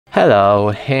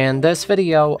Hello, in this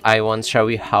video I want to show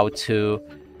you how to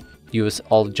use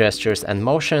all gestures and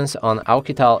motions on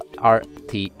OUKITEL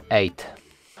RT8.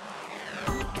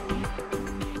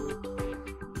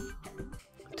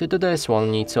 To do this, we'll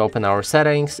need to open our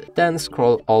settings, then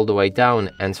scroll all the way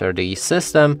down, enter the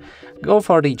system, go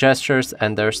for the gestures,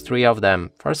 and there's 3 of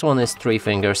them. First one is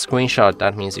 3-finger screenshot.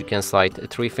 That means you can slide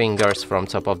 3 fingers from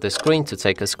top of the screen to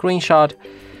take a screenshot.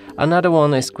 Another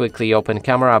one is quickly open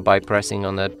camera by pressing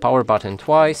on the power button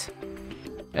twice,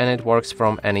 and it works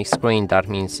from any screen. That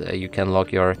means you can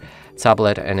lock your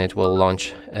tablet and it will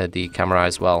launch the camera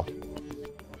as well.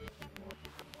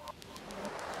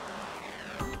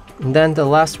 And then the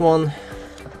last one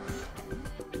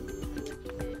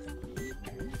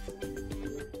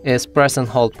is press and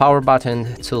hold power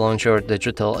button to launch your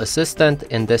digital assistant,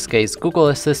 in this case Google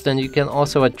Assistant. You can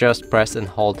also adjust press and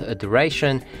hold a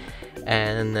duration,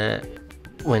 and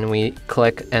when we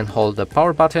click and hold the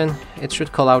power button, it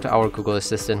should call out our Google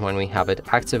Assistant when we have it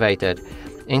activated.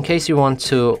 In case you want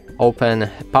to open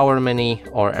power menu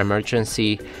or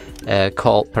emergency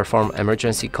call, perform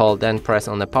emergency call, then press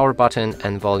on the power button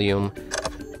and volume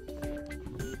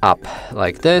up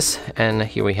like this, and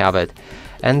here we have it.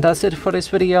 And that's it for this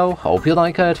video. Hope you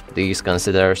like it. Please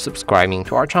consider subscribing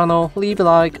to our channel, leave a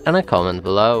like and a comment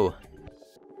below.